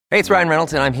Hey, it's Ryan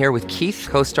Reynolds, and I'm here with Keith,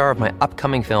 co-star of my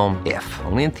upcoming film, If,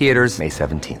 only in theaters May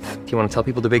 17th. Do you want to tell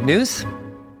people the big news?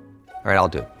 All right, I'll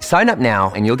do it. Sign up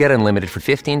now and you'll get unlimited for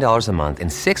 $15 a month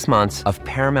and 6 months of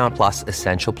Paramount Plus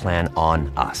Essential Plan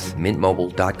on us.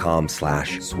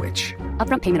 MintMobile.com/switch.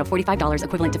 Upfront payment of $45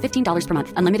 equivalent to $15 per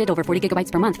month. Unlimited over 40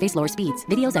 gigabytes per month. Face lower speeds.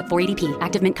 Videos at 480p.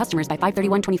 Active Mint customers by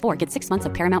 531.24 get 6 months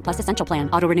of Paramount Plus Essential Plan.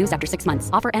 Auto renews after 6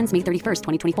 months. Offer ends May 31st,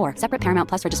 2024. Separate Paramount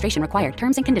Plus registration required.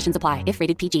 Terms and conditions apply if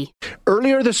rated PG.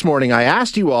 Earlier this morning, I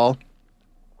asked you all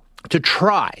to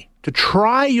try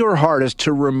your hardest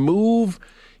to remove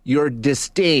your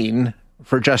disdain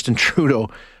for Justin Trudeau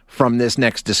from this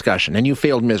next discussion, and you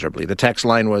failed miserably. The text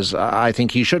line was, I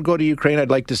think he should go to Ukraine. I'd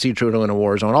like to see Trudeau in a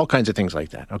war zone, all kinds of things like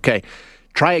that. Okay,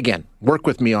 try again. Work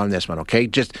with me on this one, okay?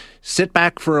 Just sit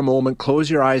back for a moment,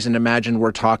 close your eyes, and imagine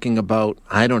we're talking about,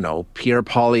 I don't know, Pierre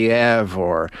Poilievre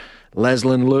or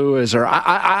Leslyn Lewis, or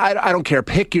I don't care.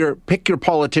 Pick your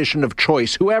politician of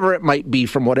choice, whoever it might be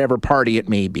from whatever party it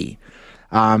may be.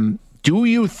 Do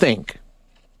you think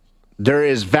there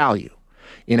is value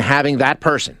in having that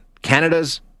person,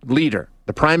 Canada's leader,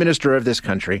 the Prime Minister of this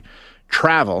country,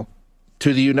 travel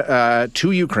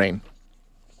to Ukraine,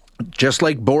 just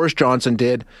like Boris Johnson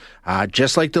did,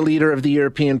 just like the leader of the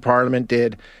European Parliament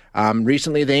did?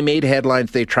 Recently, they made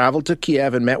headlines. They traveled to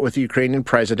Kiev and met with the Ukrainian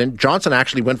president. Johnson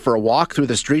actually went for a walk through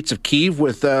the streets of Kyiv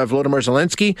with Volodymyr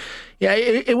Zelensky. Yeah,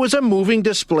 it was a moving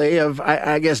display of,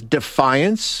 I guess,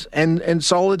 defiance and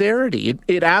solidarity.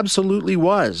 It absolutely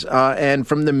was. And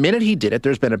from the minute he did it,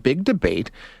 there's been a big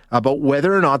debate about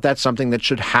whether or not that's something that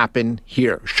should happen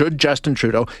here. Should Justin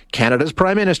Trudeau, Canada's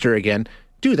Prime Minister again,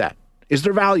 do that? Is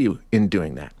there value in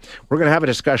doing that? We're going to have a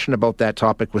discussion about that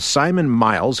topic with Simon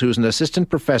Miles, who's an assistant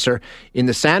professor in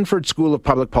the Sanford School of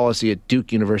Public Policy at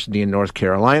Duke University in North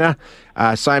Carolina.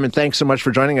 Simon, thanks so much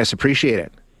for joining us. Appreciate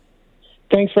it.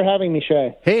 Thanks for having me,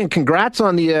 Shay. Hey, and congrats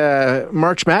on the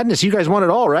March Madness. You guys won it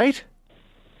all, right?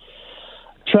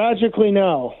 Tragically,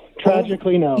 no.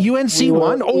 No. UNC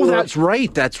won? That's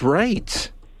right. That's right.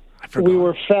 I forgot. We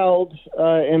were felled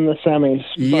in the semis.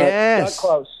 Yes. But got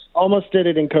close. Almost did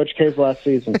it in Coach K's last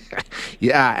season.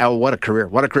 Yeah, what a career.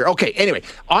 What a career. Okay, anyway,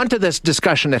 on to this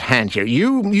discussion at hand here.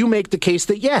 You make the case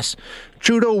that, yes,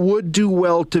 Trudeau would do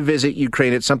well to visit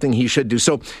Ukraine. It's something he should do.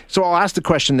 So I'll ask the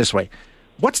question this way.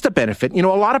 What's the benefit? You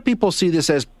know, a lot of people see this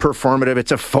as performative.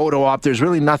 It's a photo op. There's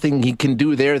really nothing he can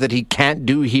do there that he can't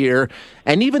do here.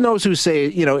 And even those who say,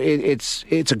 you know, it's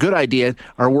a good idea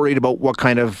are worried about what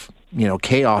kind of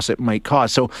chaos it might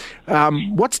cause. So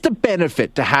what's the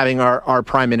benefit to having our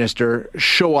Prime Minister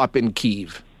show up in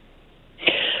Kyiv?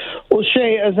 Well,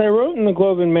 Shay, as I wrote in the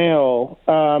Globe and Mail,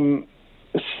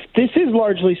 this is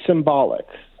largely symbolic,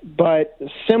 but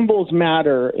symbols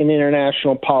matter in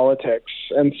international politics,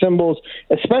 and symbols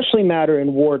especially matter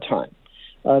in wartime.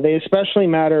 They especially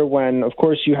matter when, of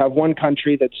course, you have one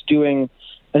country that's doing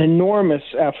an enormous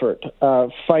effort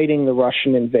fighting the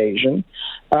Russian invasion,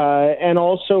 and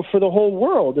also for the whole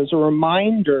world as a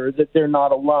reminder that they're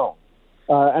not alone.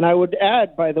 And I would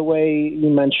add, by the way, you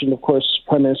mentioned, of course,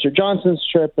 Prime Minister Johnson's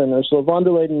trip and Ursula von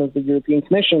der Leyen of the European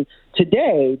Commission.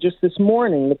 Today, just this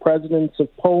morning, the presidents of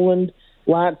Poland,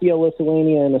 Latvia,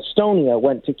 Lithuania, and Estonia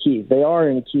went to Kyiv. They are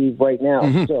in Kyiv right now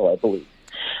still, I believe.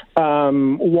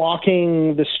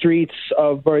 Walking the streets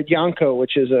of Borodyanka,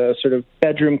 which is a sort of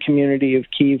bedroom community of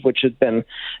Kyiv, which has been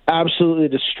absolutely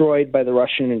destroyed by the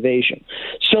Russian invasion.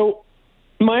 So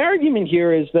my argument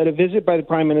here is that a visit by the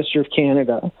Prime Minister of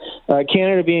Canada,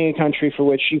 Canada being a country for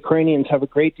which Ukrainians have a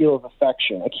great deal of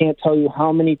affection. I can't tell you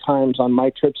how many times on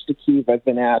my trips to Kyiv I've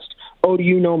been asked, oh, do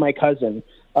you know my cousin?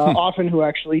 Often who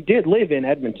actually did live in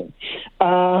Edmonton.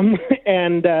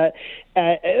 And that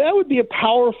would be a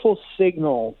powerful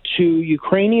signal to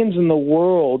Ukrainians in the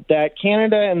world that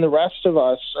Canada and the rest of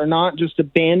us are not just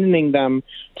abandoning them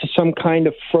to some kind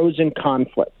of frozen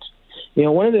conflict. You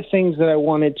know, one of the things that I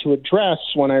wanted to address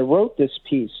when I wrote this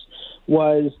piece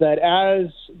was that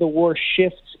as the war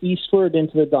shifts eastward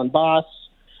into the Donbass,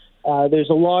 there's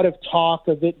a lot of talk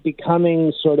of it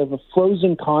becoming sort of a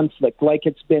frozen conflict like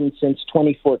it's been since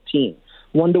 2014,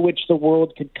 one to which the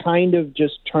world could kind of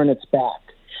just turn its back.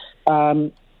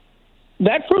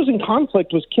 That frozen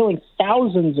conflict was killing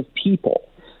thousands of people.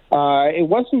 It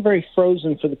wasn't very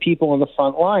frozen for the people on the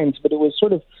front lines, but it was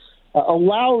sort of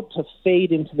allowed to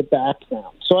fade into the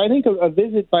background. So I think a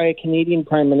visit by a Canadian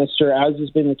Prime Minister, as has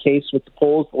been the case with the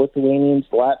Poles, the Lithuanians,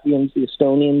 the Latvians, the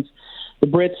Estonians, the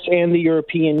Brits, and the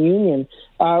European Union,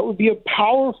 would be a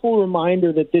powerful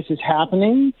reminder that this is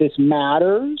happening, this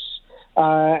matters,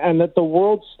 and that the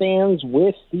world stands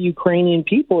with the Ukrainian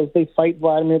people as they fight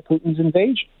Vladimir Putin's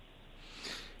invasion.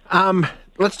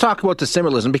 Let's talk about the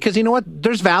symbolism, because you know what?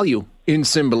 There's value in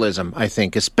symbolism, I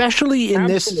think, especially in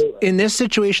this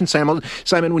situation, Simon.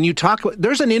 When you talk about,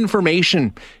 there's an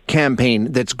information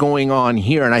campaign that's going on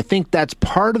here, and I think that's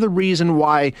part of the reason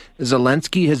why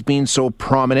Zelensky has been so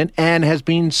prominent and has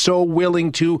been so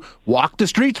willing to walk the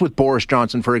streets with Boris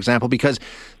Johnson, for example, because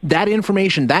that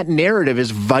information, that narrative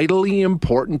is vitally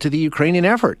important to the Ukrainian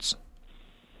efforts.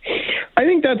 I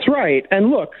think that's right. And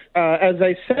look, as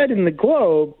I said in the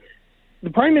Globe, the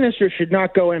prime minister should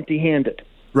not go empty-handed.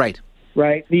 Right.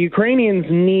 The Ukrainians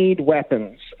need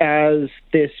weapons as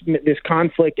this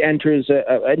conflict enters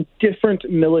a different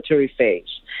military phase.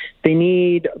 They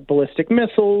need ballistic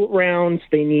missile rounds.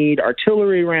 They need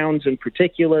artillery rounds in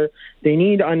particular. They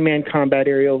need unmanned combat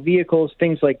aerial vehicles,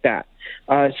 things like that.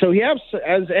 So he has,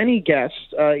 as any guest,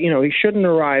 he shouldn't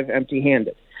arrive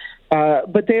empty-handed.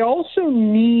 But they also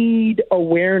need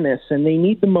awareness, and they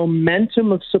need the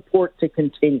momentum of support to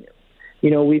continue.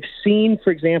 We've seen,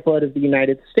 for example, out of the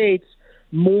United States,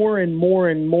 more and more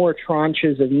and more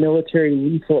tranches of military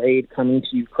lethal aid coming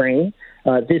to Ukraine.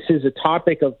 This is a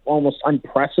topic of almost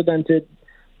unprecedented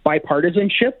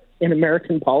bipartisanship in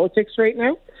American politics right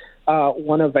now,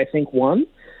 one of, I think, one.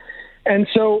 And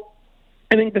so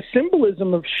I think the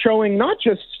symbolism of showing not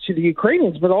just to the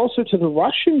Ukrainians, but also to the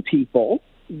Russian people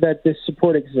that this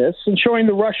support exists, and showing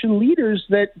the Russian leaders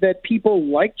that people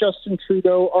like Justin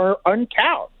Trudeau are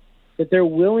uncowed, that they're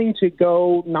willing to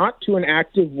go not to an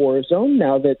active war zone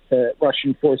now that the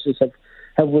Russian forces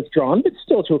have withdrawn, but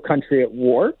still to a country at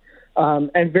war,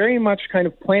 and very much kind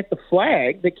of plant the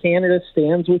flag that Canada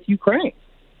stands with Ukraine.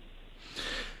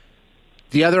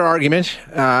 The other argument,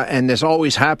 and this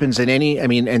always happens in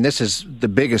and this is the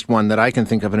biggest one that I can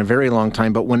think of in a very long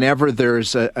time, but whenever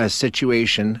there's a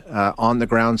situation on the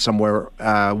ground somewhere,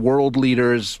 world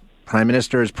leaders, prime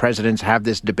ministers, presidents have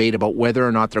this debate about whether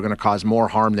or not they're going to cause more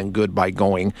harm than good by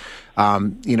going.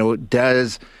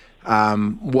 Does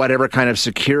whatever kind of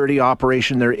security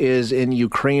operation there is in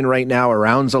Ukraine right now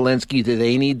around Zelensky, do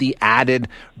they need the added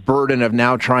burden of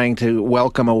now trying to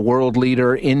welcome a world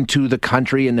leader into the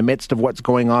country in the midst of what's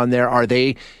going on there? Are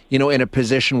they, in a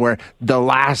position where the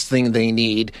last thing they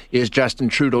need is Justin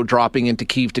Trudeau dropping into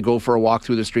Kyiv to go for a walk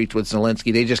through the streets with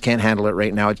Zelensky? They just can't handle it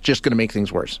right now. It's just going to make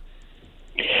things worse.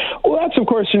 Well, that's, of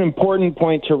course, an important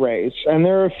point to raise, and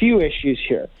there are a few issues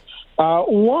here.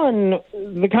 One,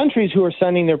 the countries who are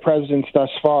sending their presidents thus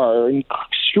far are in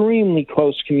extremely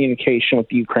close communication with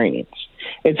the Ukrainians.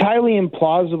 It's highly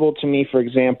implausible to me, for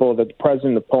example, that the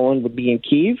president of Poland would be in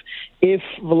Kyiv if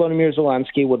Volodymyr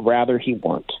Zelensky would rather he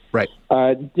weren't. Right.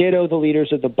 Ditto the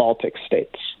leaders of the Baltic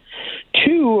states.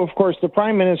 Two, of course, the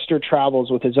prime minister travels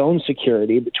with his own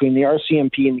security. Between the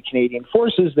RCMP and the Canadian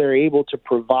forces, they're able to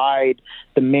provide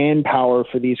the manpower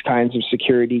for these kinds of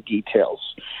security details,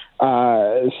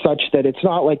 such that it's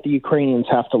not like the Ukrainians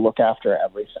have to look after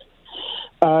everything.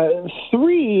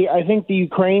 Three, I think the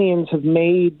Ukrainians have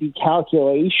made the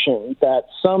calculation that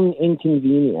some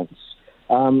inconvenience,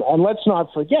 and let's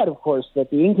not forget, of course, that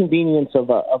the inconvenience of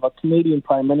a Canadian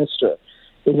prime minister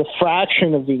is a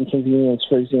fraction of the inconvenience,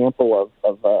 for example,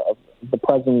 of the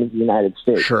president of the United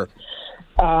States. Sure.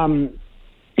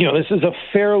 This is a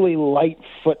fairly light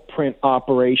footprint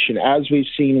operation, as we've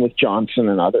seen with Johnson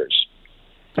and others.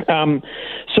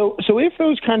 So if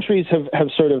those countries have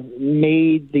sort of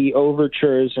made the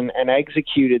overtures and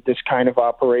executed this kind of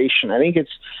operation, I think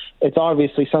it's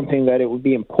obviously something that it would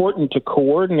be important to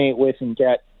coordinate with and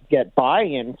get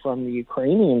buy-in from the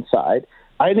Ukrainian side.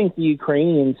 I think the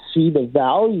Ukrainians see the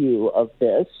value of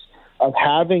this, of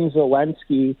having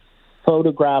Zelensky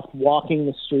photographed walking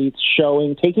the streets,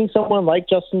 taking someone like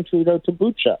Justin Trudeau to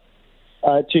Bucha,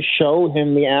 to show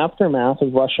him the aftermath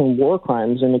of Russian war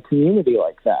crimes in a community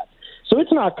like that. So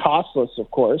it's not costless, of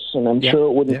course, and I'm sure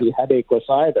it wouldn't be headacheless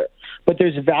either. But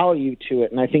there's value to it,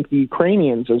 and I think the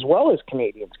Ukrainians, as well as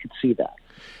Canadians, could see that.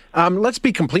 Let's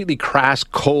be completely crass,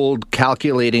 cold,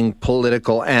 calculating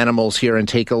political animals here and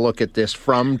take a look at this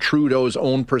from Trudeau's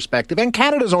own perspective and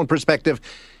Canada's own perspective.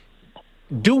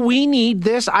 Do we need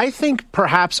this? I think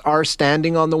perhaps our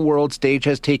standing on the world stage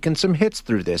has taken some hits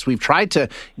through this. We've tried to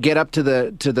get up to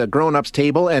the grown-ups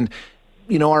table, and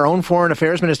our own foreign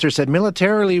affairs minister said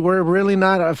militarily we're really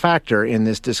not a factor in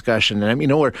this discussion.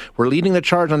 And we're leading the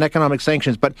charge on economic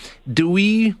sanctions, but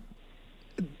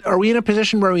are we in a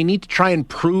position where we need to try and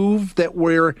prove that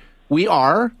we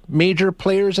are major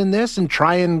players in this and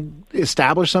try and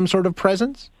establish some sort of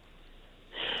presence?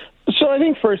 So I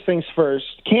think first things first,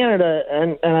 Canada,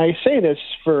 and I say this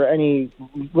for any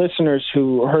listeners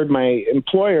who heard my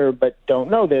employer but don't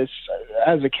know this,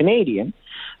 as a Canadian,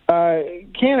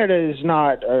 Canada is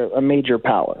not a major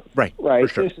power. Right. Right.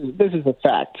 For sure. This is a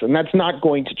fact, and that's not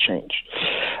going to change.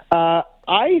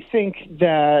 I think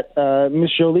that Ms.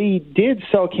 Joly did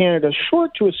sell Canada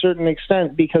short to a certain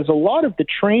extent because a lot of the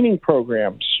training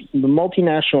programs, the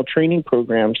multinational training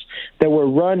programs that were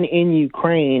run in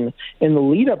Ukraine in the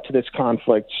lead up to this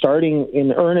conflict, starting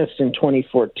in earnest in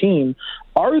 2014,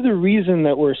 are the reason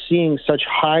that we're seeing such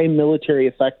high military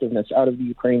effectiveness out of the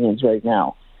Ukrainians right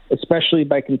now, especially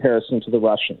by comparison to the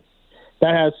Russians.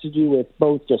 That has to do with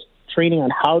both just training on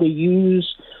how to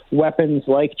use weapons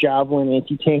like Javelin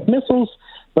anti-tank missiles,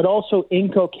 but also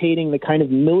inculcating the kind of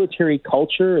military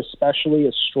culture, especially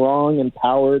a strong,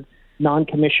 empowered,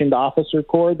 non-commissioned officer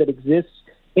corps that exists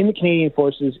in the Canadian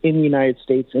Forces, in the United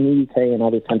States, in the UK, and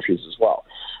other countries as well.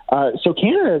 So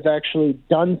Canada has actually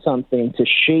done something to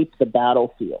shape the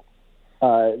battlefield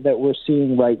that we're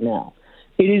seeing right now.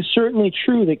 It is certainly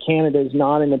true that Canada is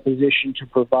not in a position to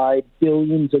provide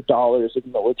billions of dollars of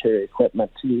military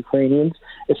equipment to the Ukrainians,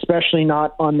 especially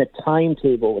not on the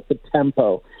timetable with the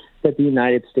tempo that the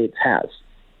United States has.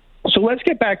 So let's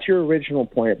get back to your original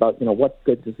point about, what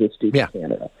good does this do to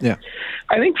Canada? Yeah.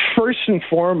 I think first and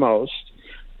foremost,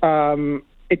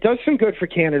 it does some good for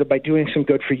Canada by doing some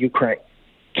good for Ukraine.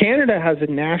 Canada has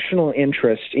a national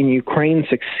interest in Ukraine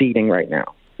succeeding right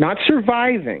now, not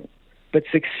surviving, but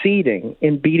succeeding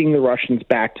in beating the Russians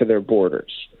back to their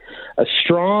borders. A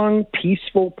strong,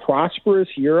 peaceful, prosperous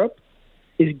Europe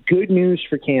is good news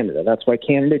for Canada. That's why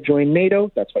Canada joined NATO.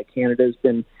 That's why Canada has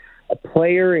been a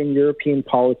player in European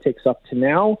politics up to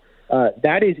now.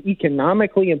 That is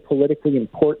economically and politically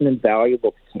important and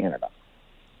valuable to Canada.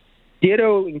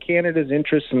 Ditto in Canada's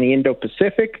interest in the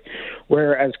Indo-Pacific,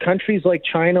 where as countries like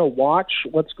China watch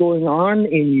what's going on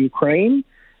in Ukraine,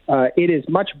 it is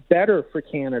much better for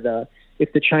Canada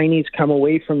if the Chinese come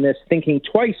away from this thinking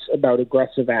twice about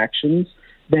aggressive actions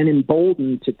than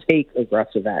emboldened to take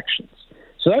aggressive actions.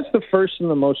 So that's the first and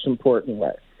the most important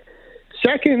way.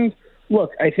 Second,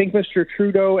 look, I think Mr.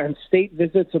 Trudeau and state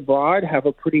visits abroad have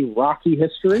a pretty rocky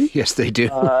history. Yes, they do.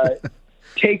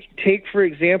 Take for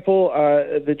example,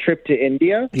 the trip to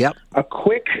India. Yep. A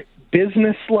quick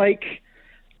business-like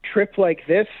trip like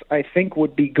this, I think,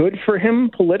 would be good for him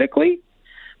politically.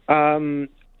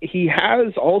 He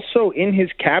has also in his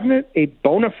cabinet a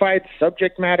bona fide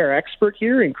subject matter expert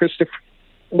here in Chrystia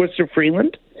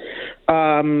Freeland.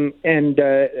 And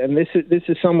this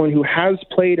is someone who has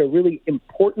played a really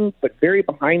important but very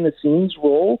behind-the-scenes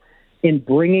role in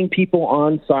bringing people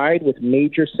on side with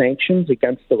major sanctions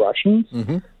against the Russians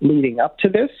leading up to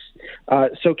this.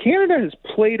 So Canada has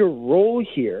played a role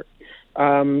here.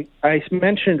 I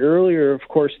mentioned earlier, of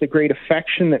course, the great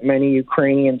affection that many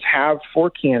Ukrainians have for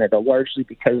Canada, largely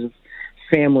because of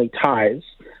family ties.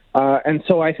 And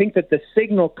so I think that the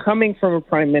signal coming from a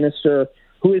prime minister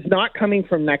who is not coming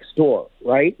from next door,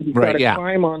 right? He's got to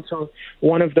climb onto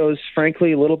one of those,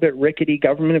 frankly, a little bit rickety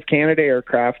Government of Canada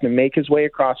aircraft and make his way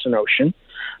across an ocean.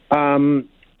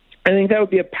 I think that would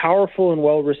be a powerful and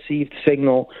well-received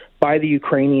signal by the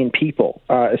Ukrainian people,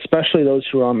 especially those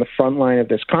who are on the front line of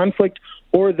this conflict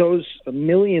or those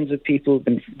millions of people who have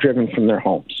been driven from their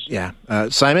homes. Yeah.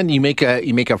 Simon, you make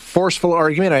a forceful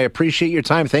argument. I appreciate your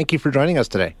time. Thank you for joining us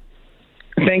today.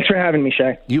 Thanks for having me,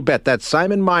 Shay. You bet. That's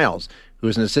Simon Miles, who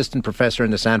is an assistant professor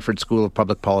in the Sanford School of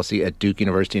Public Policy at Duke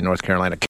University in North Carolina.